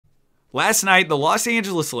Last night, the Los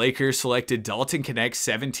Angeles Lakers selected Dalton Knecht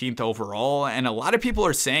 17th overall, and a lot of people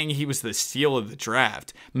are saying he was the steal of the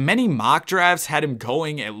draft. Many mock drafts had him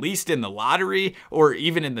going at least in the lottery or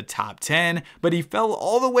even in the top 10, but he fell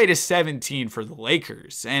all the way to 17 for the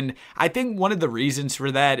Lakers. And I think one of the reasons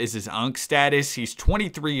for that is his UNC status. He's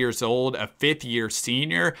 23 years old, a fifth-year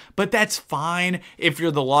senior, but that's fine if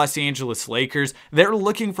you're the Los Angeles Lakers. They're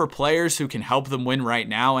looking for players who can help them win right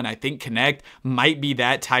now, and I think Knecht might be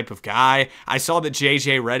that type of guy. I saw that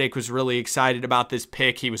JJ Redick was really excited about this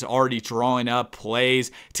pick. He was already drawing up plays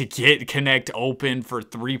to get Knecht open for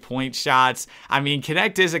three-point shots. I mean,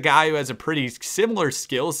 Knecht is a guy who has a pretty similar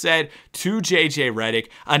skill set to JJ Redick,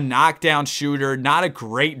 a knockdown shooter, not a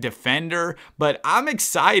great defender, but I'm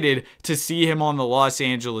excited to see him on the Los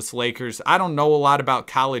Angeles Lakers. I don't know a lot about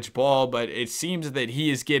college ball, but it seems that he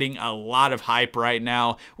is getting a lot of hype right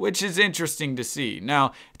now, which is interesting to see.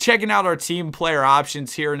 Now, checking out our team player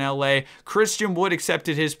options here in LA, Christian Wood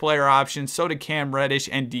accepted his player option, so did Cam Reddish,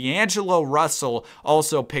 and D'Angelo Russell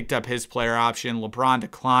also picked up his player option. LeBron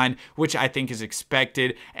declined, which I think is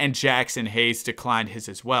expected, and Jackson Hayes declined his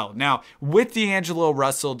as well. Now, with D'Angelo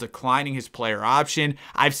Russell declining his player option,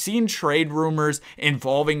 I've seen trade rumors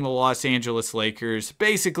involving the Los Angeles Lakers.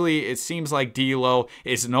 Basically, it seems like D'Lo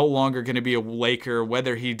is no longer going to be a Laker,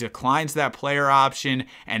 whether he declines that player option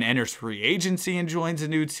and enters free agency and joins a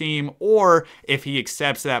new team, or if he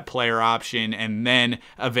accepts that player option and then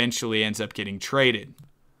eventually ends up getting traded.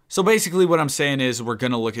 So basically what I'm saying is we're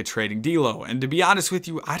going to look at trading D'Lo. And to be honest with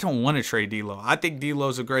you, I don't want to trade D'Lo. I think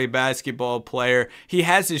D'Lo's a great basketball player. He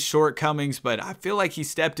has his shortcomings, but I feel like he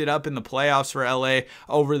stepped it up in the playoffs for LA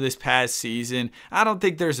over this past season. I don't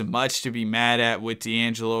think there's much to be mad at with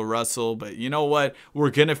D'Angelo Russell, but you know what?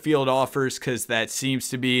 We're going to field offers because that seems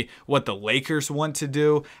to be what the Lakers want to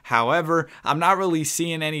do. However, I'm not really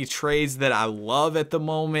seeing any trades that I love at the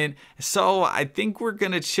moment. So I think we're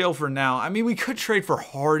going to chill for now. I mean, we could trade for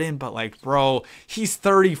Harden, but like, bro, he's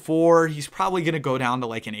 34. He's probably going to go down to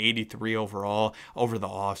like an 83 overall over the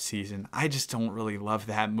offseason. I just don't really love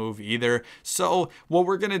that move either. So what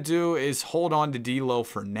we're going to do is hold on to D'Lo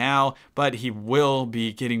for now, but he will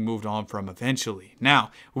be getting moved on from eventually. Now,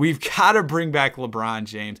 we've got to bring back LeBron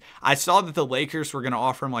James. I saw that the Lakers were going to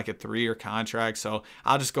offer him like a 3-year contract, so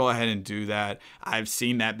I'll just go ahead and do that. I've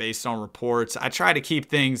seen that based on reports. I try to keep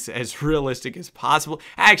things as realistic as possible.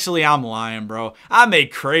 Actually, I'm lying, bro. I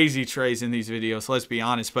make crazy trades in these videos, let's be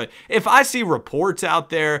honest, but if I see reports out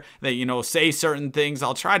there that, you know, say certain things,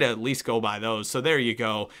 I'll try to at least go by those. So there you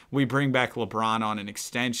go. We bring back LeBron on an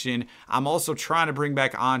extension. I'm also trying to bring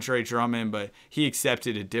back Andre Drummond, but he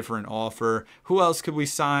accepted a different offer. Who else could we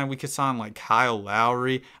sign? We could sign like Kyle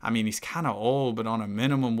Lowry. I mean, he's kind of old, but on a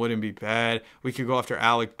minimum wouldn't be bad. We could go after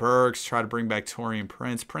Alec Burks, try to bring back Taurean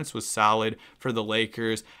Prince. Prince was solid for the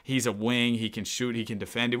Lakers. He's a wing. He can shoot. He can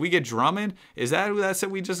defend. Did we get Drummond? Is that who that said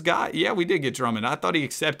we just got? Yeah, we did get Drummond. I thought he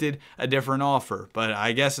accepted a different offer, but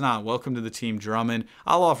I guess not. Welcome to the team, Drummond.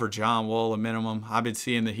 I'll offer John Wall a minimum. I've been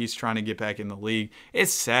seeing that he's trying to get back in the league.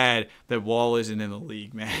 It's sad that Wall isn't in the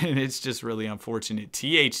league, man. It's just really unfortunate.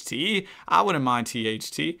 THT? I wouldn't mind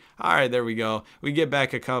THT. All right, there we go. We get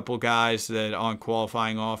back a couple guys that on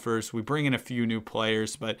qualifying offers. We bring in a few new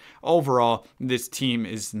players, but overall, this team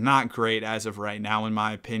is not great as of right now, in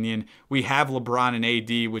my opinion. We have LeBron and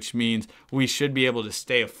AD, which means we should be able to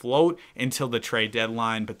stay afloat until the trade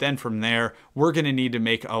deadline, but then from there we're going to need to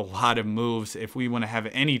make a lot of moves if we want to have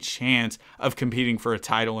any chance of competing for a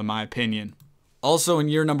title, in my opinion. Also, in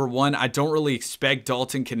year number 1, I don't really expect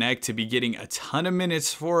Dalton Knecht to be getting a ton of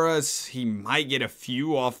minutes for us. He might get a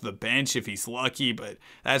few off the bench if he's lucky, but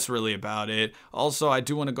that's really about it. Also, I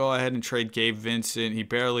do want to go ahead and trade Gabe Vincent. He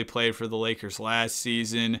barely played for the Lakers last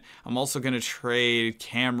season. I'm also going to trade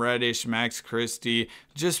Cam Reddish, Max Christie,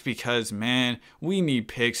 just because, man, we need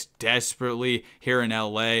picks desperately here in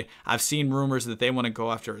LA. I've seen rumors that they want to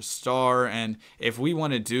go after a star, and if we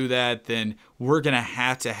want to do that, then we're going to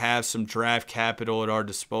have some draft capital at our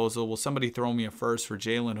disposal. Will somebody throw me a first for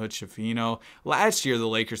Jalen Hood-Schifino? Last year, the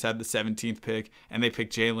Lakers had the 17th pick, and they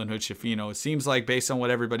picked Jalen Hood-Schifino. It seems like, based on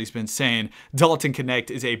what everybody's been saying, Dalton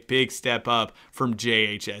Knecht is a big step up from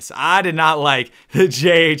JHS. I did not like the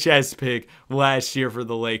JHS pick last year for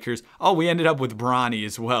the Lakers. Oh, we ended up with Bronny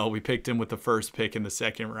as well. We picked him with the first pick in the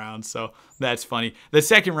second round, so that's funny. The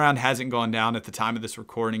second round hasn't gone down at the time of this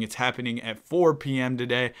recording. It's happening at 4 p.m.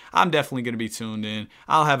 today. I'm definitely going to be tuned in.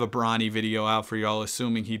 I'll have a Bronny video out for y'all,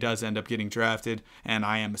 assuming he does end up getting drafted, and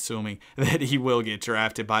I am assuming that he will get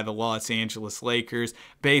drafted by the Los Angeles Lakers.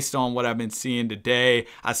 Based on what I've been seeing today,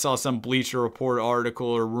 I saw some Bleacher Report article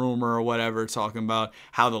or rumor or whatever talking about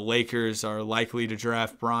how the Lakers are likely to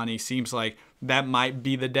draft Bronny. Seems like that might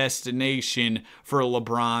be the destination for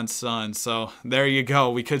LeBron's son. So there you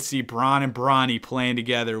go. We could see Bron and Bronny playing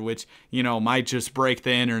together, which, you know, might just break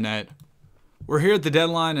the internet. We're here at the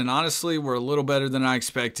deadline, and honestly, we're a little better than I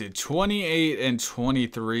expected.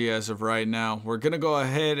 28-23 as of right now. We're going to go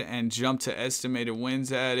ahead and jump to estimated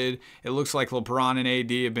wins added. It looks like LeBron and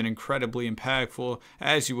AD have been incredibly impactful,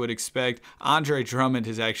 as you would expect. Andre Drummond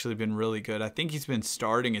has actually been really good. I think he's been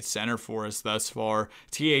starting at center for us thus far.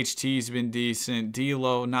 THT's been decent.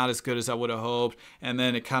 D'Lo, not as good as I would have hoped. And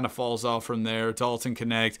then it kind of falls off from there. Dalton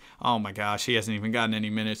Knecht, oh my gosh, he hasn't even gotten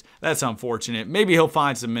any minutes. That's unfortunate. Maybe he'll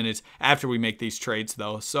find some minutes after we make these trades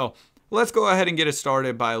though. So let's go ahead and get it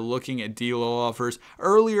started by looking at D'Lo offers.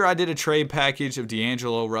 Earlier I did a trade package of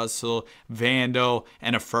D'Angelo Russell, Vando,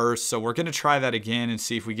 and a first. So we're going to try that again and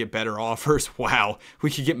see if we get better offers. Wow,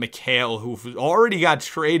 we could get Mikal, who already got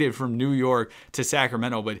traded from New York to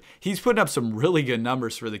Sacramento, but he's putting up some really good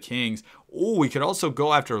numbers for the Kings. Oh, we could also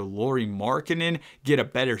go after Lauri Markkanen, get a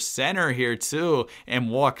better center here too,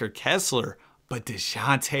 and Walker Kessler. But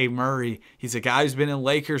DeJounte Murray, he's a guy who's been in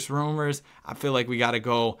Lakers rumors. I feel like we got to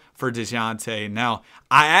go for DeJounte. Now,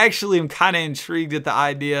 I actually am kind of intrigued at the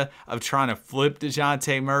idea of trying to flip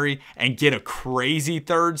DeJounte Murray and get a crazy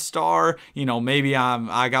third star. You know, maybe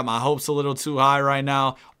I got my hopes a little too high right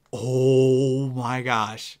now. Oh my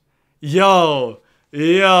gosh. Yo,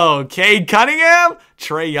 Cade Cunningham,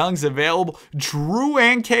 Trae Young's available, Drew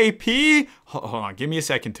and KP. Hold on, give me a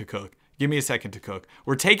second to cook.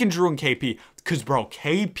 We're taking Drew and KP because, bro,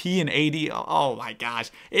 KP and AD, oh my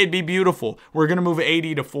gosh, it'd be beautiful. We're going to move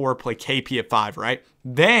AD to 4, play KP at 5, right?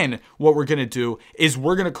 Then what we're going to do is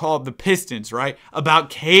we're going to call up the Pistons, right?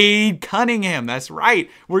 About Cade Cunningham. That's right.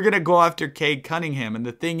 We're going to go after Cade Cunningham. And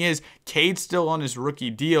the thing is, Cade's still on his rookie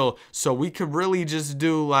deal, so we could really just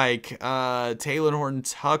do like Taylor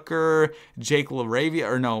Horton-Tucker, Jake LaRavia,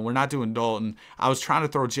 or no, we're not doing Dalton. I was trying to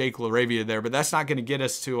throw Jake LaRavia there, but that's not going to get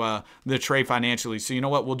us to the trade financially. So you know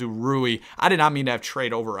what? We'll do Rui. I did not mean to have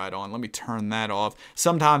trade override on. Let me turn that off.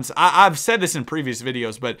 Sometimes, I've said this in previous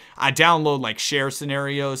videos, but I download like share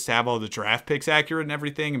scenarios to have all the draft picks accurate and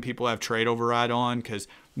everything, and people have trade override on because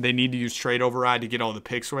they need to use trade override to get all the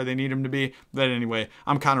picks where they need them to be. But anyway,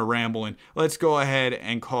 I'm kind of rambling. Let's go ahead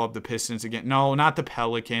and call up the Pistons again. No, not the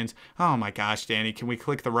Pelicans. Oh my gosh, Danny, can we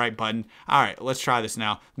click the right button? All right, let's try this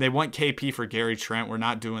now. They want KP for Gary Trent. We're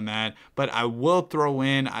not doing that, but I will throw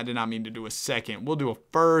in, I did not mean to do a second. We'll do a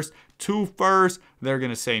first, 2 firsts. They're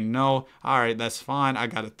going to say no. All right, that's fine. I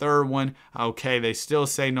got a third one. Okay, they still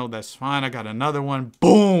say no. That's fine. I got another one.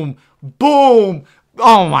 Boom, boom.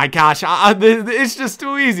 Oh my gosh, it's just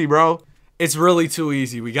too easy, bro. It's really too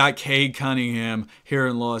easy. We got Cade Cunningham here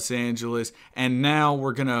in Los Angeles, and now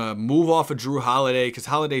we're going to move off of Drew Holiday because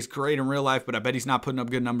Holiday's great in real life, but I bet he's not putting up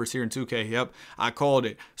good numbers here in 2K. Yep, I called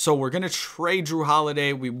it. So we're going to trade Drew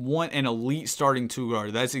Holiday. We want an elite starting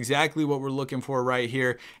 2-guard. That's exactly what we're looking for right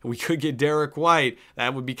here. We could get Derek White.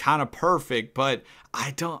 That would be kind of perfect, but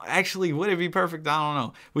I don't actually, would it be perfect? I don't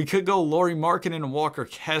know. We could go Lauri Markkanen and Walker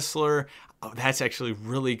Kessler. Oh, that's actually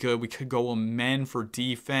really good. We could go a men for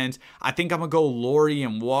defense. I think I'm going to go Lauri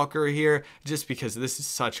and Walker here just because this is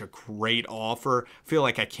such a great offer. I feel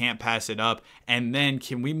like I can't pass it up. And then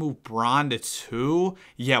can we move Bron to 2?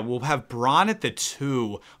 Yeah, we'll have Bron at the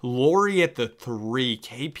 2, Lauri at the 3,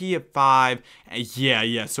 KP at 5.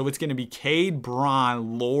 Yeah. So it's going to be Cade,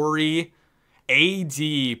 Bron, Lauri, AD,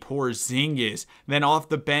 Porzingis. Then off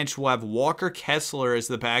the bench, we'll have Walker Kessler as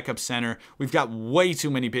the backup center. We've got way too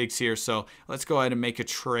many bigs here, so let's go ahead and make a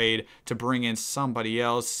trade to bring in somebody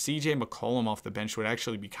else. CJ McCollum off the bench would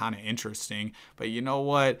actually be kind of interesting. But you know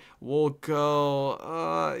what? We'll go,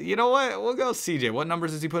 We'll go CJ. What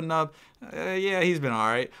numbers is he putting up? Yeah, he's been all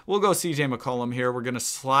right. We'll go CJ McCollum here. We're going to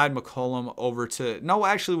slide McCollum over to... No,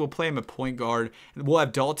 actually, we'll play him at point guard. We'll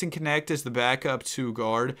have Dalton Knecht as the backup 2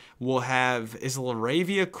 guard. We'll have... Is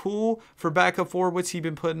LaRavia cool for backup 4? What's he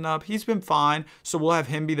been putting up? He's been fine. So we'll have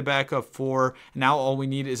him be the backup 4. Now all we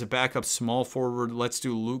need is a backup small forward. Let's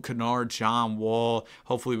do Luke Kennard, John Wall.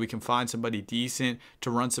 Hopefully we can find somebody decent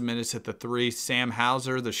to run some minutes at the 3. Sam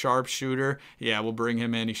Hauser, the sharpshooter. Yeah, we'll bring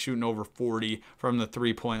him in. He's shooting over 40 from the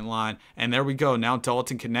 3-point line. And there we go. Now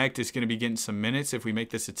Dalton Knecht is going to be getting some minutes if we make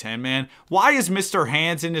this a 10-man. Why is Mr.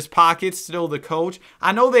 Hands in his pocket still the coach?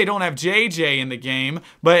 I know they don't have JJ in the game,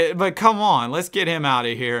 but come on, let's get him out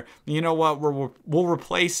of here. You know what? We'll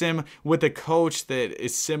replace him with a coach that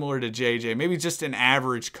is similar to JJ. Maybe just an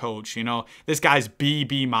average coach. You know, this guy's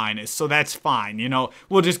B minus, so that's fine. You know,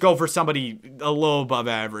 we'll just go for somebody a little above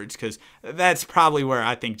average because that's probably where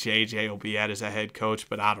I think JJ will be at as a head coach,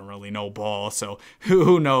 but I don't really know ball, so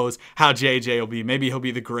who knows how JJ will be. Maybe he'll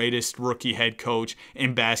be the greatest rookie head coach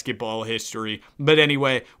in basketball history. But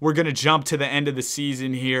anyway, we're going to jump to the end of the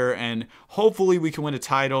season here, and hopefully we can win a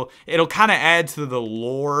title. It'll kind of add to the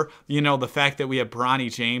lore, you know, the fact that we have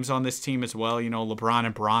Bronny James on this team as well. You know, LeBron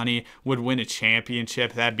and Bronny would win a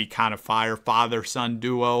championship. That'd be kind of fire. Father-son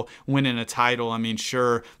duo winning a title. I mean,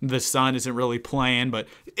 sure, the son isn't really playing, but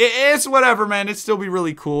it's whatever, man. It'd still be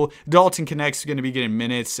really cool. Dalton Knecht's going to be getting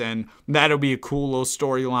minutes, and that'll be a cool little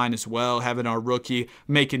storyline as well, having our rookie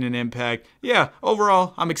making an impact. Yeah,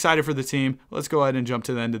 overall, I'm excited for the team. Let's go ahead and jump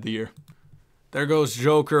to the end of the year. There goes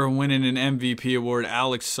Joker winning an MVP award.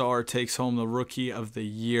 Alex Sarr takes home the Rookie of the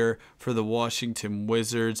Year for the Washington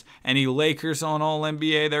Wizards. Any Lakers on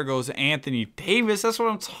All-NBA? There goes Anthony Davis. That's what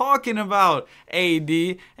I'm talking about, AD.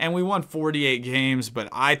 And we won 48 games, but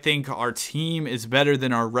I think our team is better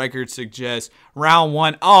than our record suggests. Round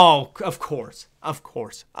one, oh, of course.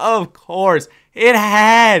 It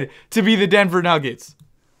had to be the Denver Nuggets.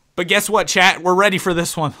 But guess what, chat? We're ready for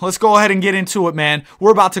this one. Let's go ahead and get into it, man.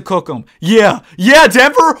 We're about to cook them. Yeah,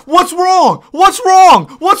 Denver. What's wrong? What's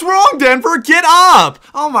wrong, Denver? Get up.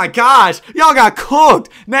 Oh, my gosh. Y'all got cooked.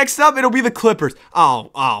 Next up, it'll be the Clippers.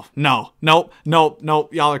 Oh, no. Nope.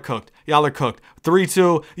 Y'all are cooked.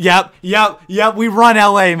 3-2. Yep. We run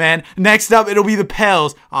LA, man. Next up, it'll be the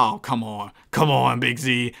Pels. Oh, come on, Big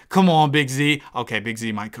Z. Okay, Big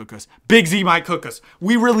Z might cook us.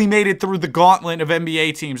 We really made it through the gauntlet of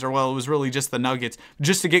NBA teams, or well, it was really just the Nuggets,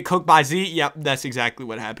 just to get cooked by Z. Yep, that's exactly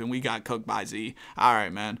what happened. We got cooked by Z. All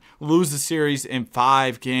right, man. Lose the series in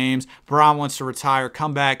 5 games. Bron wants to retire.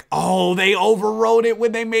 Come back. Oh, they overrode it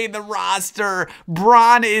when they made the roster.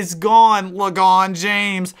 Bron is gone. LeBron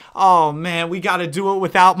James. Oh, man, we got to do it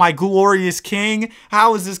without my glorious king.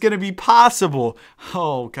 How is this going to be possible?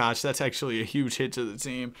 Oh, gosh, that's actually a huge hit to the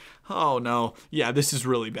team. Oh, no. Yeah, this is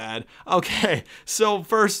really bad. Okay, so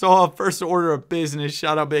first order of business,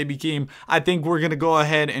 shout out Baby Keem. I think we're going to go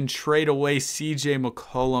ahead and trade away CJ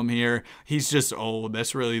McCollum here. He's just old.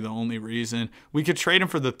 That's really the only reason. We could trade him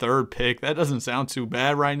for the 3rd pick. That doesn't sound too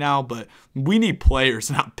bad right now, but we need players,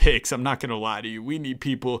 not picks. I'm not going to lie to you. We need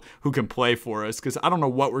people who can play for us because I don't know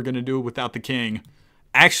what we're going to do without the king.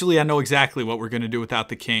 Actually, I know exactly what we're going to do without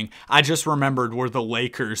the king. I just remembered we're the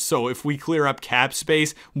Lakers, so if we clear up cap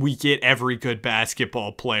space, we get every good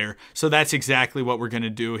basketball player. So that's exactly what we're going to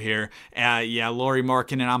do here. Yeah, Lauri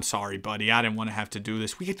Markkanen, I'm sorry, buddy. I didn't want to have to do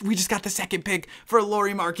this. We just got the 2nd pick for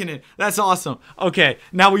Lauri Markkanen. That's awesome. Okay,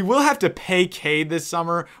 now we will have to pay Cade this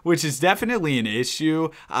summer, which is definitely an issue.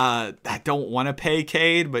 I don't want to pay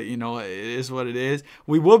Cade, but, you know, it is what it is.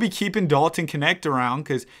 We will be keeping Dalton Knecht around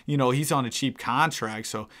because, you know, he's on a cheap contract.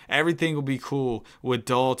 So everything will be cool with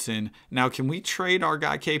Dalton. Now, can we trade our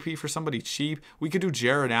guy KP for somebody cheap? We could do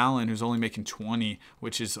Jared Allen, who's only making 20,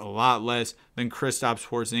 which is a lot less than Kristaps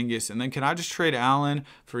Porzingis. And then can I just trade Allen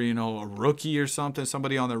for, you know, a rookie or something,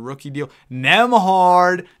 somebody on their rookie deal?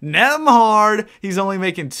 Nembhard. He's only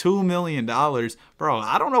making $2 million. Bro,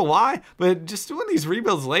 I don't know why, but just doing these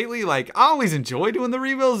rebuilds lately, like, I always enjoy doing the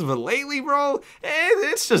rebuilds, but lately, bro,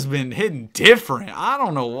 it's just been hitting different. I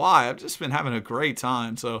don't know why. I've just been having a great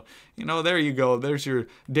time. So, you know, there you go. There's your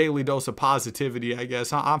daily dose of positivity, I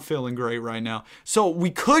guess. I'm feeling great right now. So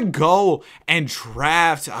we could go and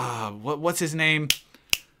draft, what's his name?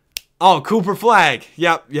 Oh, Cooper Flag.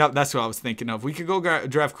 Yep, that's what I was thinking of. We could go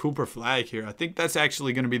draft Cooper Flag here. I think that's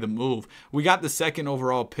actually going to be the move. We got the 2nd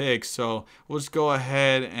overall pick, so we'll just go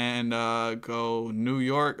ahead and go New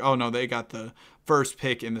York. Oh, no, they got the 1st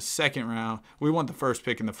pick in the 2nd round. We want the 1st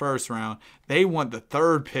pick in the 1st round. They want the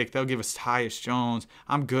 3rd pick. They'll give us Tyus Jones.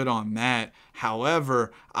 I'm good on that.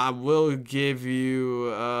 However, I will give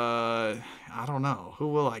you, I don't know. Who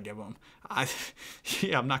will I give them? I'm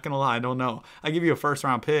not going to lie. I don't know. I give you a 1st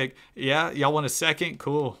round pick. Yeah, y'all want a 2nd?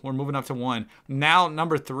 Cool. We're moving up to 1. Now,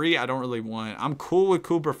 number 3, I don't really want. I'm cool with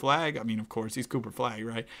Cooper Flag. I mean, of course, he's Cooper Flag,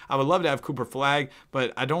 right? I would love to have Cooper Flag,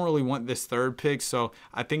 but I don't really want this 3rd pick, so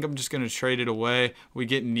I think I'm just going to trade it away. We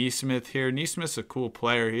get Nesmith here. Nesmith's a cool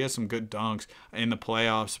player. He has some good dunks in the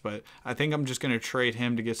playoffs, but I think I'm just going to trade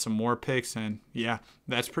him to get some more picks, and yeah,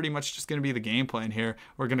 that's pretty much just going to be the game plan here.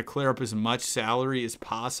 We're going to clear up as much salary as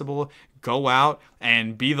possible, go out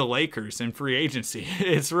and be the Lakers in free agency.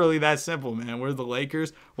 It's really that simple, man. We're the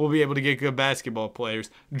Lakers. We'll be able to get good basketball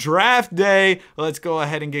players. Draft day. Let's go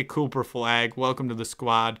ahead and get Cooper Flag. Welcome to the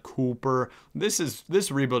squad, Cooper.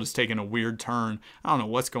 This rebuild is taking a weird turn. I don't know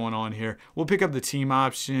what's going on here. We'll pick up the team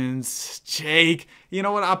options. Jake. You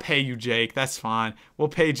know what? I'll pay you, Jake. That's fine. We'll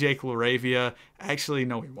pay Jake LaRavia. Actually,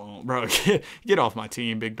 no, we won't, bro. Get off my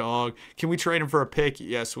team, big dog. Can we trade him for a pick?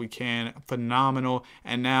 Yes, we can. Phenomenal.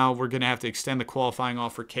 And now we're going to have to extend the qualifying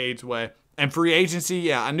offer Cade's way. And free agency,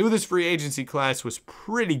 yeah, I knew this free agency class was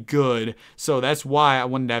pretty good. So that's why I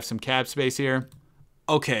wanted to have some cap space here.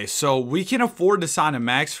 Okay, so we can afford to sign a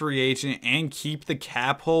max free agent and keep the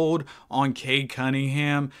cap hold on Cade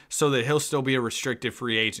Cunningham so that he'll still be a restricted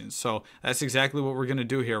free agent. So that's exactly what we're going to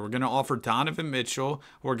do here. We're going to offer Donovan Mitchell.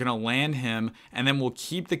 We're going to land him, and then we'll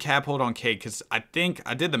keep the cap hold on Cade because I think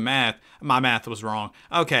I did the math. My math was wrong.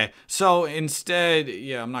 Okay, so instead,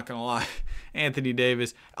 yeah, I'm not going to lie. Anthony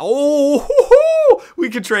Davis. Oh, we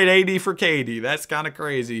could trade AD for KD. That's kind of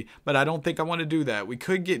crazy, but I don't think I want to do that. We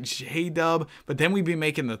could get J-Dub, but then we'd be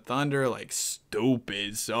making the Thunder like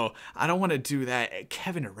stupid, so I don't want to do that.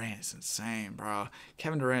 Kevin Durant is insane, bro.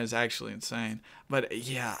 Kevin Durant is actually insane, but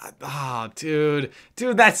yeah, dude,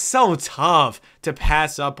 that's so tough to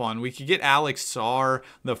pass up on. We could get Alex Sarr,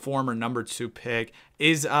 the former number 2 pick.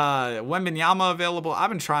 Is Wembanyama available? I've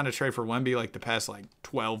been trying to trade for Wemby like the past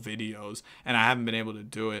 12 videos, and I haven't been able to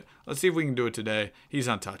do it. Let's see if we can do it today. He's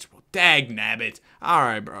untouchable. Dag nabbit. All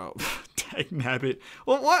right, bro. Dag nabbit.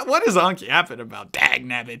 Well, what is Unc yapping about? Dag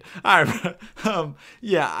nabbit. All right, bro.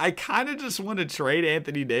 Yeah, I kind of just want to trade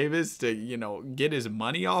Anthony Davis to, get his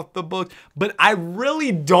money off the book, but I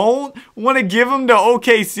really don't want to give him to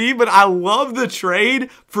OKC, but I love the trade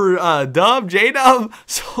for J-Dub.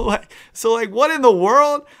 So what in the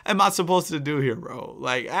world am I supposed to do here, bro?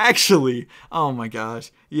 Actually, oh my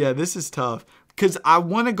gosh. Yeah, this is tough because I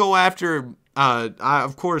want to go after,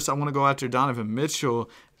 of course, I want to go after Donovan Mitchell.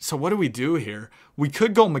 So what do we do here? We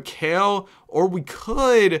could go Mikal, or we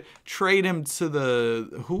could trade him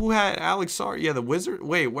to who had Alex Sarr? Yeah, the Wizard.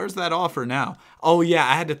 Wait, where's that offer now? Oh, yeah,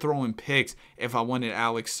 I had to throw in picks if I wanted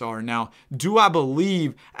Alex Sarr. Now, do I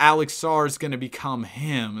believe Alex Sarr is going to become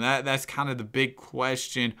him? That's kind of the big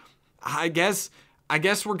question. I guess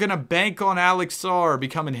we're going to bank on Alex Sarr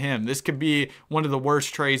becoming him. This could be one of the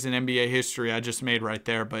worst trades in NBA history I just made right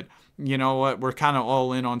there. But you know what? We're kind of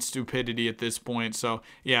all in on stupidity at this point. So,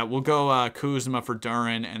 yeah, we'll go Kuzma for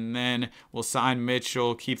Duren, and then we'll sign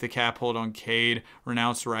Mitchell, keep the cap hold on Cade,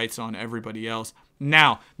 renounce rights on everybody else.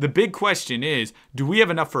 Now, the big question is, do we have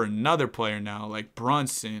enough for another player now, like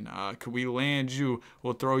Brunson? Could we land you?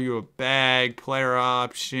 We'll throw you a bag, player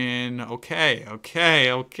option. Okay.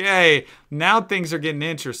 Now things are getting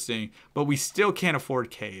interesting, but we still can't afford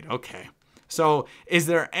Cade. Okay. So is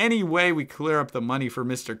there any way we clear up the money for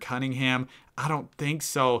Mr. Cunningham? I don't think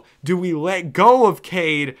so. Do we let go of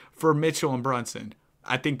Cade for Mitchell and Brunson?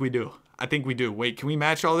 I think we do. Wait, can we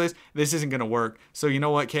match all this? This isn't going to work. So you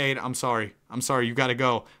know what, Cade? I'm sorry. You got to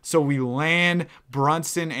go. So we land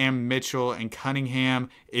Brunson and Mitchell, and Cunningham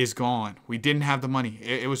is gone. We didn't have the money.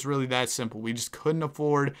 It was really that simple. We just couldn't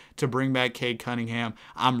afford to bring back Cade Cunningham.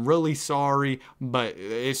 I'm really sorry, but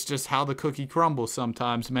it's just how the cookie crumbles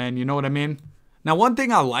sometimes, man. You know what I mean? Now, one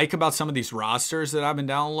thing I like about some of these rosters that I've been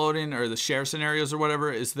downloading, or the share scenarios or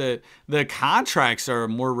whatever, is that the contracts are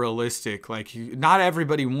more realistic. Not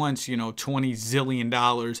everybody wants, $20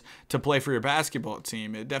 zillion to play for your basketball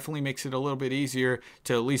team. It definitely makes it a little bit easier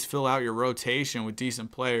to at least fill out your rotation with decent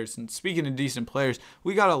players. And speaking of decent players,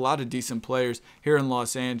 we got a lot of decent players here in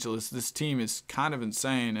Los Angeles. This team is kind of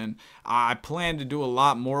insane, and I plan to do a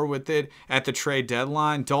lot more with it at the trade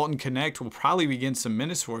deadline. Dalton Knecht will probably be getting some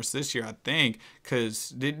minutes for us this year, I think. Because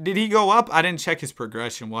did he go up? I didn't check his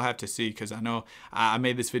progression. We'll have to see, because I know I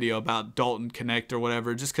made this video about Dalton Knecht or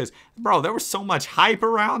whatever, just because, bro, there was so much hype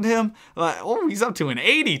around him. He's up to an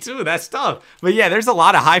 80 too. That's tough. But yeah, there's a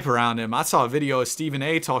lot of hype around him. I saw a video of Stephen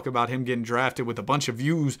A talk about him getting drafted with a bunch of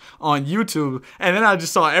views on YouTube, and then I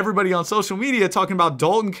just saw everybody on social media talking about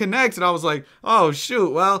Dalton Knecht, and I was like, oh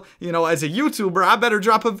shoot, well, as a YouTuber, I better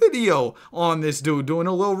drop a video on this dude doing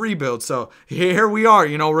a little rebuild. So here we are,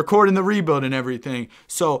 recording the rebuild and everything.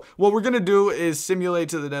 So what we're going to do is simulate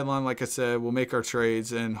to the deadline. Like I said, we'll make our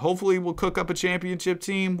trades, and hopefully we'll cook up a championship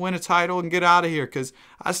team, win a title, and get out of here, because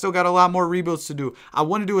I still got a lot more rebuilds to do. I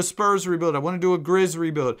want to do a Spurs rebuild. I want to do a Grizz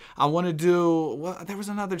rebuild. I want to do, there was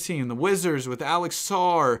another team, the Wizards with Alex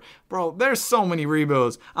Sarr. Bro, there's so many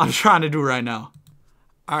rebuilds I'm trying to do right now.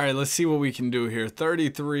 All right, let's see what we can do here.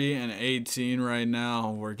 33 and 18 right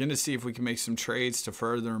now. We're going to see if we can make some trades to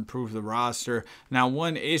further improve the roster. Now,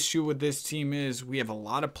 one issue with this team is we have a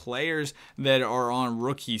lot of players that are on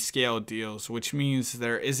rookie scale deals, which means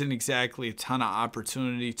there isn't exactly a ton of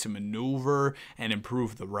opportunity to maneuver and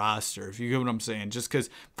improve the roster, if you get what I'm saying. Just because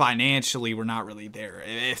financially we're not really there,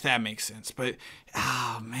 if that makes sense. But,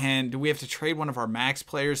 oh, man, do we have to trade one of our max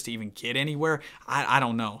players to even get anywhere? I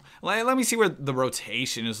don't know. Let me see where the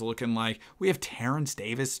rotation is looking like. We have Terrence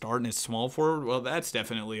Davis starting as small forward. Well, that's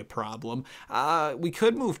definitely a problem. We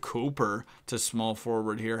could move Cooper to small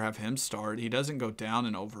forward here, have him start. He doesn't go down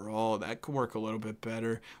in overall. That could work a little bit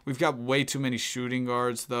better. We've got way too many shooting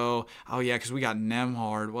guards, though. Oh, yeah, because we got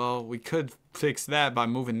Nembhard. Well, we could fix that by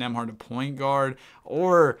moving Nembhard to point guard,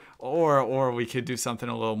 or we could do something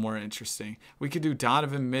a little more interesting. We could do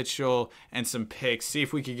Donovan Mitchell and some picks. See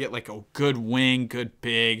if we could get like a good wing, good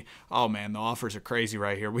big. Oh man, the offers are crazy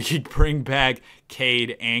right here. We could bring back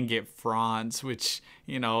Cade and get Franz, which,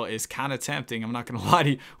 you know, is kind of tempting. I'm not gonna lie to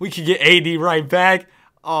you. We could get AD right back.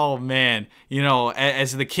 Oh man, you know,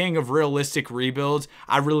 as the king of realistic rebuilds,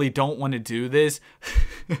 I really don't want to do this.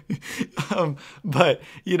 But,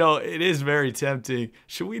 you know, it is very tempting.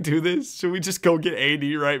 Should we do this? Should we just go get AD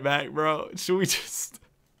right back, bro? Should we just...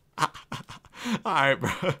 All right,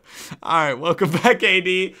 bro. All right, welcome back,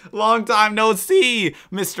 AD. Long time no see,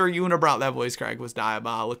 Mr. Unibrow. That voice crack was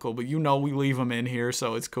diabolical, but you know we leave him in here,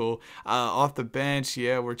 so it's cool. Off the bench,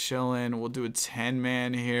 yeah, we're chilling. We'll do a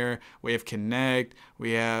 10-man here. We have Knecht.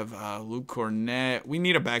 We have Luke Cornett. We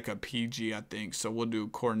need a backup PG, I think, so we'll do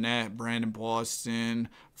Cornett, Brandon Boston,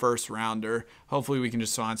 first rounder. Hopefully we can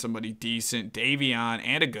just find somebody decent. Davion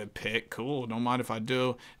and a good pick. Cool. Don't mind if I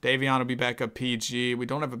do. Davion will be backup PG. We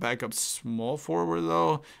don't have a backup small forward,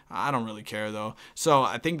 though. I don't really care, though. So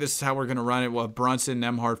I think this is how we're going to run it. We'll have Brunson,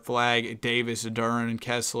 Nembhard, Flagg, Davis, Duran,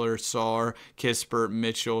 Kessler, Sarr, Kispert,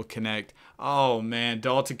 Mitchell, Knecht. Oh, man,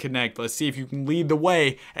 Dalton Knecht. Let's see if you can lead the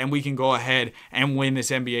way, and we can go ahead and win this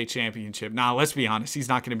NBA championship. Now, let's be honest. He's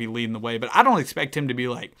not going to be leading the way, but I don't expect him to be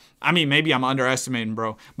like, I mean, maybe I'm underestimating,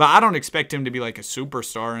 bro, but I don't expect him to be like a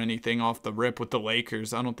superstar or anything off the rip with the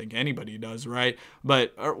Lakers. I don't think anybody does, right?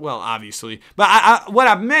 But, well, obviously. But what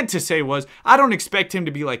I meant to say was I don't expect him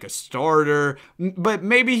to be like a starter, but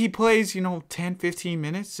maybe he plays, you know, 10, 15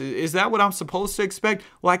 minutes. Is that what I'm supposed to expect?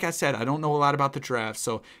 Like I said, I don't know a lot about the draft,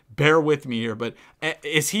 so bear with me here, but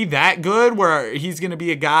is he that good where he's going to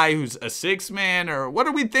be a guy who's a six-man, or what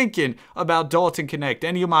are we thinking about Dalton Knecht?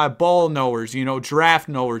 Any of my ball knowers, you know, draft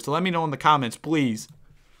knowers, let me know in the comments, please.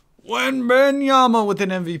 Wembanyama with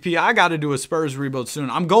an MVP. I got to do a Spurs rebuild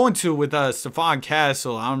soon. I'm going to with Stephon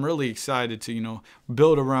Castle. I'm really excited to, you know,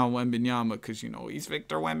 build around Wembanyama because, you know, he's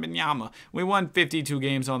Victor Wembanyama. We won 52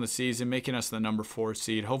 games on the season, making us the number 4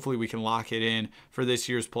 seed. Hopefully we can lock it in for this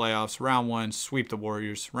year's playoffs. Round 1, sweep the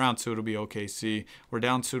Warriors. Round 2, it'll be OKC. We're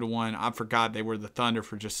down 2-1. I forgot they were the Thunder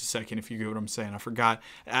for just a second, if you get what I'm saying. I forgot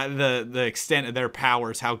the extent of their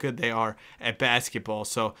powers, how good they are at basketball.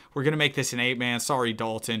 So we're going to make this an 8-man. Sorry,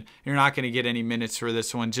 Dalton. You're not going to get any minutes for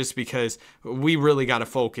this one just because we really got to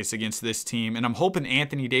focus against this team. And I'm hoping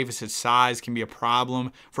Anthony Davis's size can be a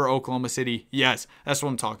problem for Oklahoma City. Yes, that's what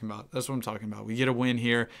I'm talking about. That's what I'm talking about. We get a win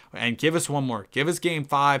here and give us one more. Give us game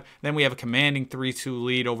 5. Then we have a commanding 3-2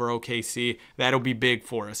 lead over OKC. That'll be big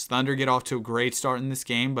for us. Thunder get off to a great start in this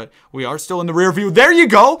game, but we are still in the rear view. There you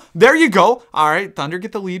go. There you go. All right, Thunder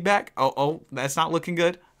get the lead back. Oh, that's not looking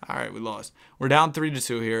good. All right, we lost. We're down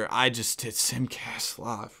 3-2 here. I just did Simcast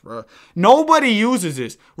Live, bro. Nobody uses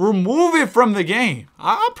this. Remove it from the game.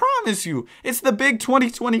 I promise you. It's the big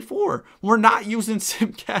 2024. We're not using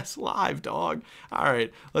Simcast Live, dog. All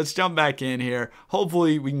right, let's jump back in here.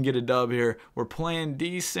 Hopefully, we can get a dub here. We're playing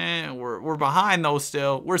decent. We're behind, though,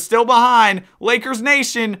 still. We're still behind. Lakers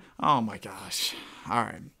Nation. Oh, my gosh. All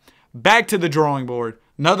right. Back to the drawing board.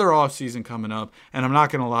 Another offseason coming up, and I'm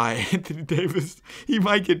not going to lie, Anthony Davis, he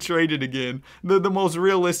might get traded again. The most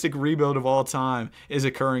realistic rebuild of all time is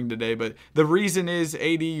occurring today, but the reason is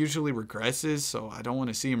AD usually regresses, so I don't want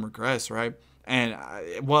to see him regress, right? And,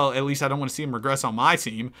 well, at least I don't want to see him regress on my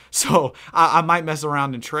team. So I might mess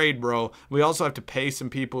around and trade, bro. We also have to pay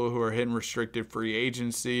some people who are hitting restricted free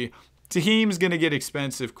agency. Tahim's going to get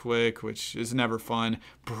expensive quick, which is never fun.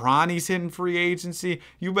 Bronny's hitting free agency.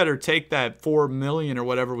 You better take that $4 million or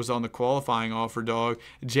whatever was on the qualifying offer, dog.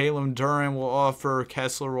 Jalen Duran will offer.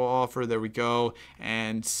 Kessler will offer. There we go.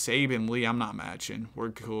 And Saban Lee, I'm not matching.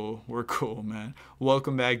 We're cool. We're cool, man.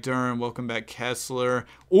 Welcome back, Duran. Welcome back, Kessler.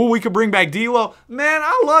 Oh, we could bring back D'Lo. Man,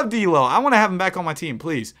 I love D'Lo. I want to have him back on my team,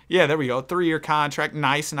 please. Yeah, there we go. 3-year contract.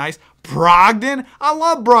 Nice, nice. Brogdon? I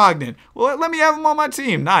love Brogdon. Well, let me have him on my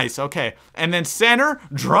team. Nice. Okay. And then center,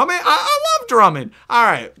 Drummond. I love Drummond. All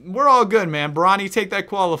right. We're all good, man. Bronny, take that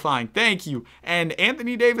qualifying. Thank you. And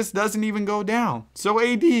Anthony Davis doesn't even go down. So,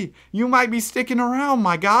 AD, you might be sticking around,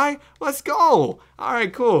 my guy. Let's go. All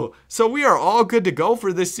right, cool. So, we are all good to go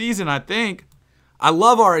for this season, I think. I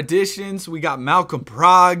love our additions. We got Malcolm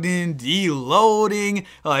Brogdon, deloading.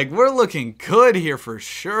 Like, we're looking good here for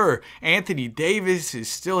sure. Anthony Davis is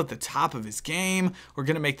still at the top of his game. We're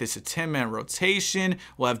going to make this a 10-man rotation.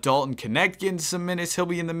 We'll have Dalton Knecht getting some minutes. He'll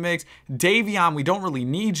be in the mix. Davion, we don't really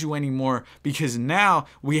need you anymore because now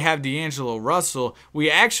we have D'Angelo Russell.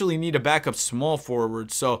 We actually need a backup small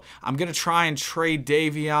forward. So I'm going to try and trade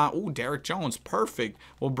Davion. Ooh, Derrick Jones. Perfect.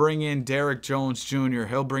 We'll bring in Derrick Jones Jr.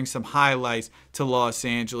 He'll bring some highlights to Los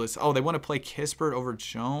Angeles. Oh, they want to play Kispert over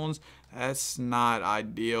Jones? That's not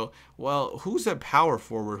ideal. Well, who's at power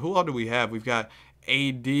forward? Who all do we have? We've got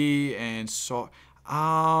AD and so.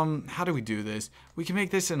 How do we do this? We can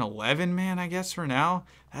make this an 11-man, I guess, for now.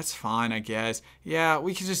 That's fine, I guess. Yeah,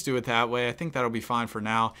 we can just do it that way. I think that'll be fine for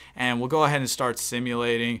now. And we'll go ahead and start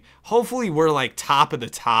simulating. Hopefully, we're like top of the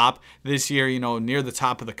top this year, you know, near the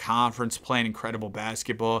top of the conference, playing incredible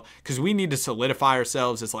basketball. Because we need to solidify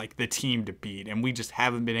ourselves as like the team to beat. And we just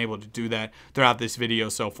haven't been able to do that throughout this video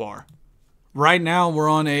so far. Right now, we're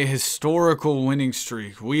on a historical winning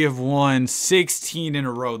streak. We have won 16 in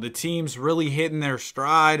a row. The team's really hitting their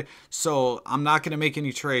stride, so I'm not going to make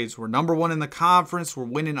any trades. We're number one in the conference. We're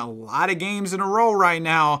winning a lot of games in a row right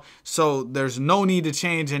now, so there's no need to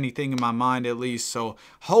change anything in my mind at least. So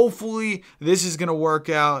hopefully this is going to work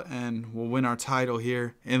out, and we'll win our title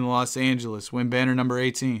here in Los Angeles. Win banner number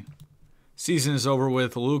 18. Season is over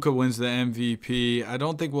with. Luka wins the MVP. I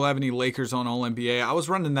don't think we'll have any Lakers on All-NBA. I was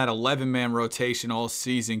running that 11-man rotation all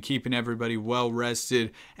season, keeping everybody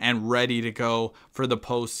well-rested and ready to go for the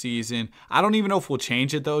postseason. I don't even know if we'll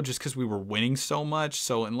change it, though, just because we were winning so much.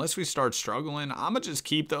 So unless we start struggling, I'm going to just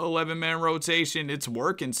keep the 11-man rotation. It's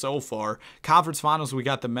working so far. Conference Finals, we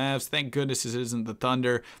got the Mavs. Thank goodness this isn't the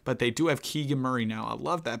Thunder, but they do have Keegan Murray now. I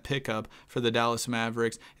love that pickup for the Dallas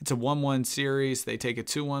Mavericks. It's a 1-1 series. They take a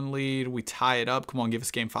 2-1 lead. We tie it up. Come on, give us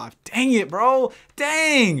game 5. Dang it, bro.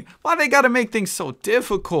 Dang. Why they got to make things so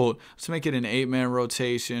difficult? Let's make it an 8-man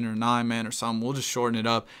rotation or 9-man or something. We'll just shorten it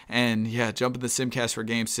up. And yeah, jump in the Simcast for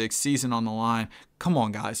game 6. Season on the line. Come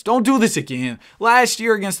on, guys. Don't do this again. Last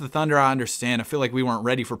year against the Thunder, I understand. I feel like we weren't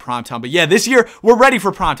ready for primetime. But yeah, this year, we're ready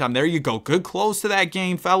for primetime. There you go. Good close to that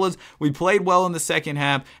game, fellas. We played well in the second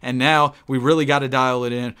half, and now we really got to dial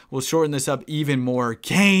it in. We'll shorten this up even more.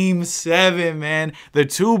 Game 7, man. The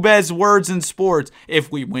 2 best words in sports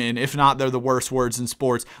if we win. If not, they're the worst words in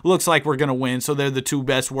sports. Looks like we're going to win, so they're the 2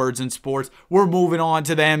 best words in sports. We're moving on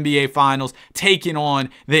to the NBA Finals, taking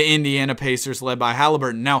on the Indiana Pacers led by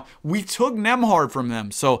Halliburton. Now, we took Nembhard from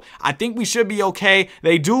them, so I think we should be okay.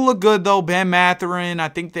 They do look good though. Ben Mathurin, I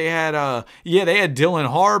think they had they had Dylan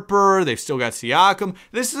Harper. They've still got Siakam.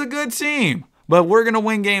 This is a good team. But we're going to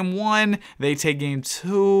win game 1. They take game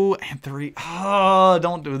 2 and 3. Oh,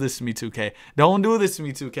 don't do this to me, 2K. Don't do this to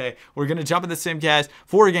me, 2K. We're going to jump in the Simcast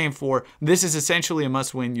for game 4. This is essentially a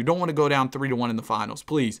must-win. You don't want to go down 3-1 in the finals.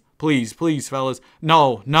 Please, please, please, fellas.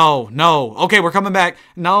 No, no, no. Okay, we're coming back.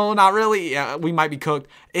 No, not really. Yeah, we might be cooked.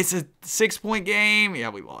 It's a 6-point game. Yeah,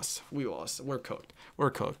 we lost. We lost. We're cooked.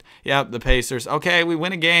 We're cooked. Yep, the Pacers. Okay, we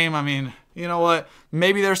win a game. I mean, you know what?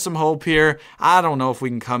 Maybe there's some hope here. I don't know if we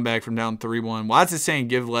can come back from down 3-1. Why is it saying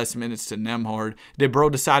give less minutes to Nembhard? Did bro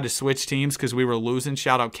decide to switch teams because we were losing?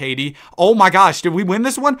 Shout out KD. Oh my gosh, did we win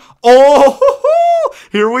this one? Oh,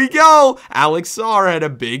 here we go. Alex Sarr had a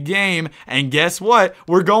big game. And guess what?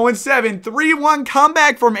 We're going 7. 3-1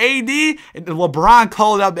 comeback from AD. LeBron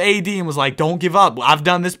called up AD and was like, don't give up. I've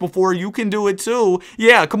done this before. You can do it too.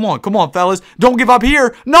 Yeah, come on, fellas. Don't give up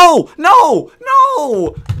here. No, no,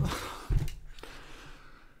 no.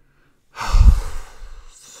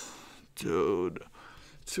 Dude,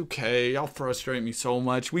 it's okay. Y'all frustrate me so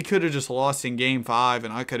much. We could have just lost in game 5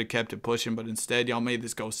 and I could have kept it pushing, but instead y'all made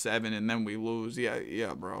this go 7 and then we lose.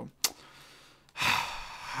 Yeah, bro.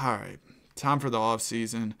 All right, time for the off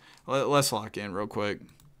season. Let's lock in real quick.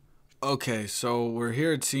 Okay, so we're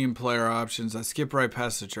here at team player options. I skipped right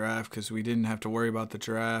past the draft because we didn't have to worry about the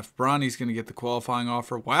draft. Bronny's going to get the qualifying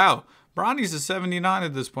offer. Wow, Bronny's a 79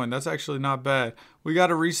 at this point. That's actually not bad. We got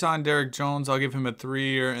to re-sign Derrick Jones. I'll give him a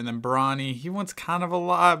 3-year. And then Bronny, he wants kind of a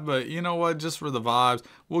lot, but you know what? Just for the vibes,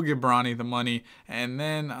 we'll give Bronny the money. And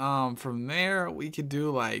then from there, we could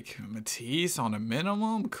do like Matisse on a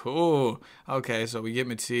minimum. Cool. Okay, so we get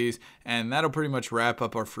Matisse, and that'll pretty much wrap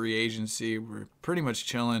up our free agency. We're pretty much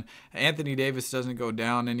chilling. Anthony Davis doesn't go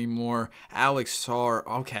down anymore. Alex Sarr,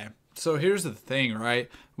 okay. So here's the thing, right?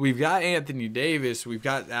 We've got Anthony Davis, we've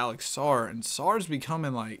got Alex Sarr, and Sarr's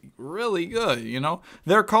becoming like really good, you know?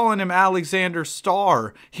 They're calling him Alexander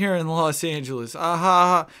Starr here in Los Angeles.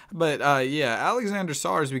 But yeah, Alexander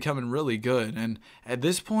Sarr is becoming really good. And at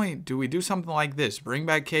this point, do we do something like this? Bring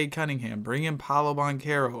back Cade Cunningham, bring in Paolo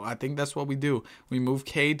Banchero. I think that's what we do. We move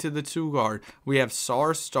Cade to the 2 guard. We have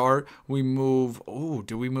Sarr start. We move,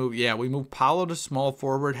 yeah, we move Paolo to small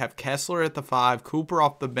forward, have Kessler at the 5, Cooper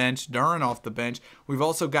off the bench, Duren off the bench. We've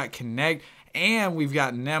also got Knecht, and we've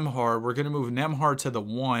got Nembhard. We're going to move Nembhard to the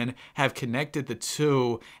 1, have Knecht at the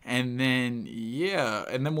 2, and then, yeah,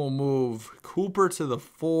 and then we'll move Cooper to the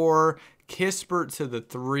 4, Kispert to the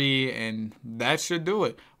 3, and that should do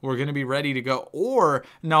it. We're going to be ready to go. Or,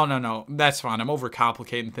 no, that's fine. I'm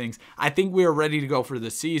overcomplicating things. I think we are ready to go for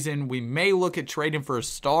the season. We may look at trading for a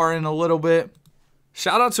star in a little bit.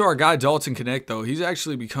 Shout out to our guy Dalton Knecht, though. He's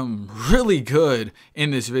actually become really good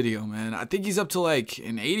in this video, man. I think he's up to like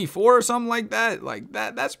an 84 or something like that.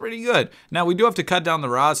 That's pretty good. Now, we do have to cut down the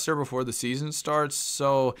roster before the season starts,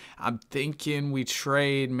 so I'm thinking we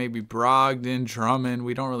trade maybe Brogdon, Drummond.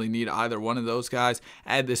 We don't really need either one of those guys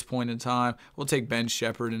at this point in time. We'll take Ben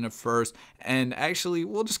Shepherd in a first, and actually,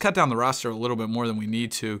 we'll just cut down the roster a little bit more than we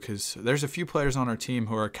need to because there's a few players on our team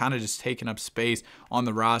who are kind of just taking up space on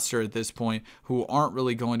the roster at this point who aren't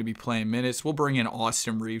really going to be playing minutes. We'll bring in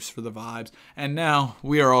Austin Reeves for the vibes. And now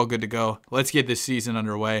we are all good to go. Let's get this season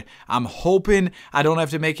underway. I'm hoping I don't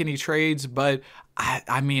have to make any trades, but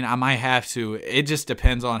I mean, I might have to. It just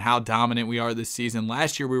depends on how dominant we are this season.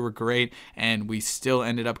 Last year we were great, and we still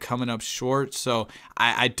ended up coming up short. So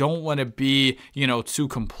I don't want to be, too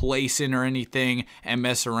complacent or anything and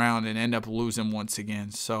mess around and end up losing once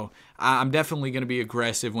again. So I'm definitely going to be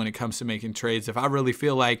aggressive when it comes to making trades. If I really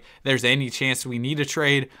feel like there's any chance we need a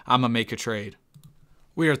trade, I'm going to make a trade.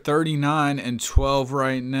 We are 39-12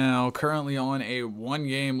 right now, currently on a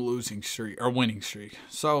 1-game winning streak.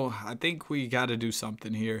 So I think we got to do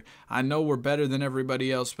something here. I know we're better than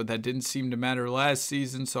everybody else, but that didn't seem to matter last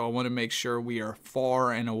season, so I want to make sure we are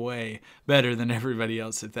far and away better than everybody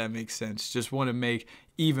else, if that makes sense. Just want to make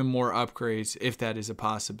even more upgrades if that is a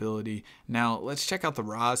possibility. Now, let's check out the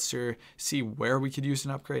roster, see where we could use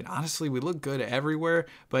an upgrade. Honestly, we look good everywhere,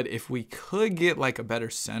 but if we could get like a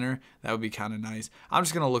better center, that would be kind of nice. I'm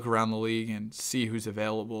just going to look around the league and see who's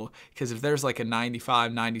available, because if there's like a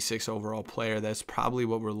 95, 96 overall player, that's probably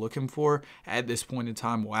what we're looking for at this point in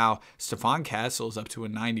time. Wow, Stephon Castle is up to a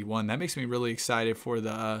 91. That makes me really excited for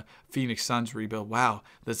the Phoenix Suns rebuild. Wow,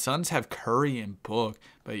 the Suns have Curry and Book.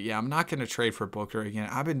 But yeah, I'm not going to trade for Booker again.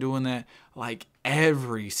 I've been doing that like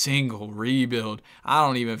every single rebuild. I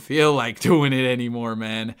don't even feel like doing it anymore,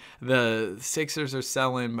 man. The Sixers are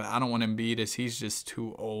selling, but I don't want Embiid as he's just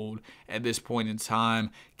too old at this point in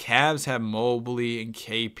time. Cavs have Mobley and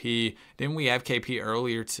KP. Didn't we have KP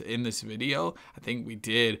earlier in this video? I think we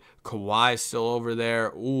did. Kawhi is still over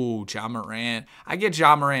there. Ooh, Ja Morant. I get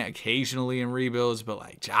Ja Morant occasionally in rebuilds, but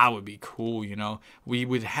like Ja would be cool, We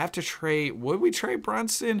would have to trade. Would we trade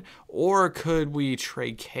Brunson, or could we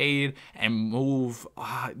trade Cade and move?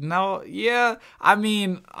 No, yeah. I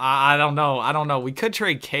mean, I don't know. We could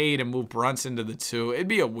trade Cade and move Brunson to the 2. It'd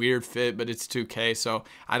be a weird fit, but it's 2K, so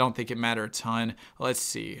I don't think it matter a ton. Let's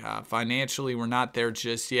see. Financially, we're not there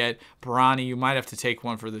just yet. Bronny, you might have to take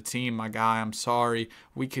one for the team, my guy. I'm sorry.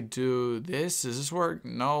 We could do this. Does this work?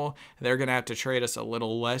 No. They're going to have to trade us a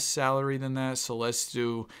little less salary than that, so let's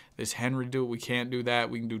do this Henry do it. We can't do that.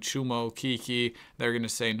 We can do Chumo, Kiki. They're going to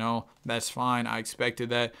say no. That's fine. I expected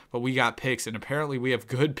that. But we got picks, and apparently we have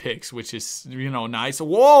good picks, which is, nice.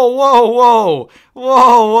 Whoa.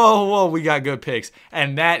 We got good picks,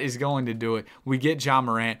 and that is going to do it. We get Ja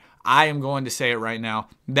Morant. I am going to say it right now.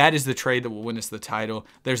 That is the trade that will win us the title.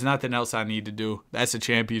 There's nothing else I need to do. That's a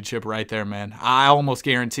championship right there, man. I almost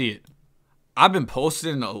guarantee it. I've been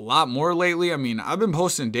posting a lot more lately. I mean, I've been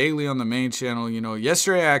posting daily on the main channel.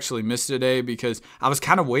 Yesterday I actually missed a day because I was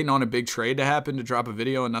kind of waiting on a big trade to happen to drop a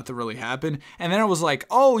video, and nothing really happened. And then I was like,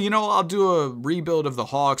 oh, I'll do a rebuild of the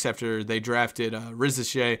Hawks after they drafted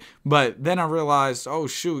Rizichet. But then I realized, oh,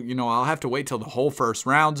 shoot, I'll have to wait till the whole first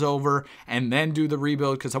round's over and then do the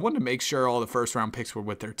rebuild, because I wanted to make sure all the first round picks were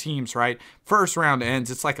with their teams, right? First round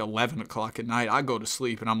ends, it's like 11 o'clock at night. I go to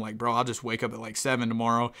sleep and I'm like, bro, I'll just wake up at like 7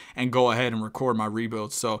 tomorrow and go ahead and and record my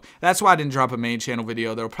rebuilds. So that's why I didn't drop a main channel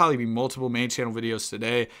video. There'll probably be multiple main channel videos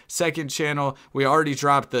today. Second channel, we already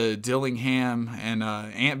dropped the Dillingham and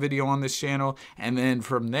Ant video on this channel. And then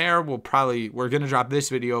from there, we're going to drop this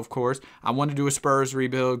video, of course. I want to do a Spurs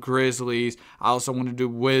rebuild, Grizzlies. I also want to do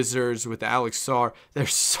Wizards with Alex Sarr.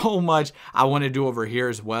 There's so much I want to do over here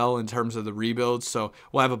as well in terms of the rebuilds. So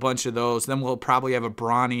we'll have a bunch of those. Then we'll probably have a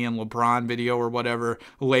Bronny and LeBron video or whatever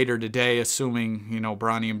later today, assuming, you know,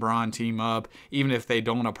 Bronny and Bron team up. Even if they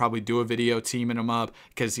don't, I'll probably do a video teaming them up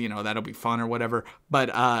because, you know, that'll be fun or whatever. But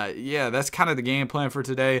yeah, that's kind of the game plan for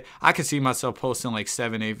today. I could see myself posting like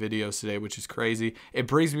 7-8 videos today, which is crazy. It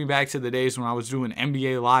brings me back to the days when I was doing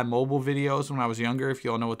NBA Live mobile videos when I was younger. If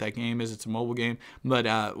you all know what that game is, it's a mobile game. But,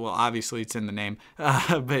 well, obviously it's in the name.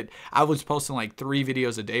 But I was posting like 3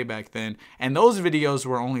 videos a day back then. And those videos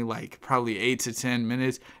were only like probably 8 to 10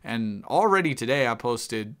 minutes. And already today I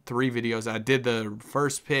posted 3 videos. I did the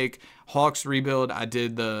first pick, Hawks rebuild, I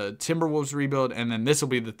did the Timberwolves rebuild, and then this will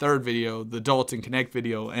be the third video, the Dalton Knecht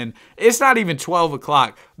video. And it's not even 12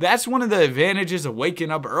 o'clock. That's one of the advantages of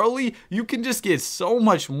waking up early. You can just get so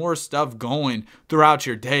much more stuff going throughout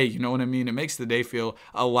your day. You know what I mean? It makes the day feel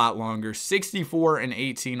a lot longer.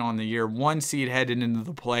 64-18 on the year, 1 seed headed into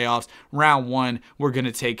the playoffs. Round 1, we're going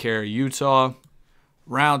to take care of Utah.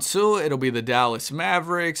 Round 2, it'll be the Dallas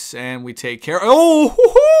Mavericks, and we take care.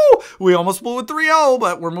 We almost blew a 3-0,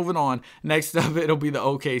 but we're moving on. Next up, it'll be the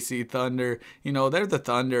OKC Thunder. You know, they're the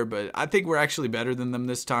Thunder, but I think we're actually better than them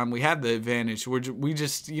this time. We have the advantage. We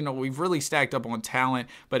just, you know, we've really stacked up on talent,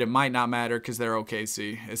 but it might not matter because they're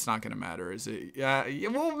OKC. It's not going to matter, is it?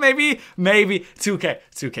 Well, maybe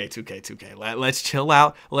 2K. Let's chill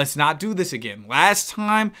out. Let's not do this again. Last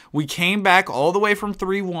time, we came back all the way from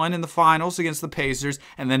 3-1 in the finals against the Pacers,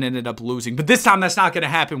 and then ended up losing. But this time, that's not going to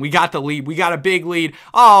happen. We got the lead. We got a big lead.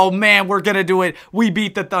 Oh, man, we're going to do it. We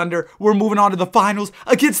beat the Thunder. We're moving on to the finals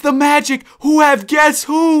against the Magic, who have, guess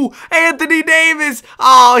who? Anthony Davis.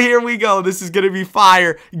 Oh, here we go. This is going to be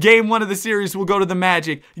fire. Game 1 of the series will go to the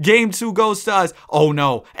Magic. Game 2 goes to us. Oh,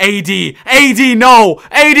 no. AD, no.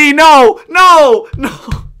 AD, no.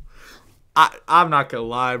 I'm not gonna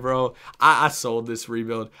lie, bro. I sold this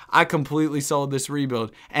rebuild. I completely sold this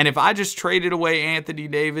rebuild. And if I just traded away Anthony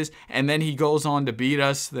Davis and then he goes on to beat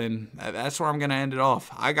us, then that's where I'm gonna end it off.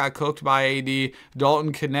 I got cooked by AD.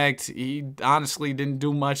 Dalton Knecht, he honestly didn't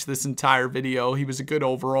do much this entire video. He was a good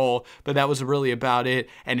overall, but that was really about it.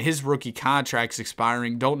 And his rookie contract's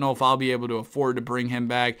expiring. Don't know if I'll be able to afford to bring him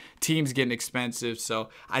back. Team's getting expensive, so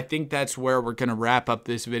I think that's where we're gonna wrap up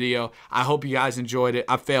this video. I hope you guys enjoyed it.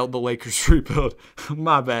 I failed the Lakers rebuild.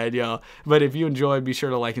 My bad, y'all. But if you enjoyed, be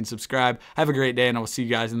sure to like and subscribe. Have a great day, and I will see you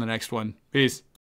guys in the next one. Peace.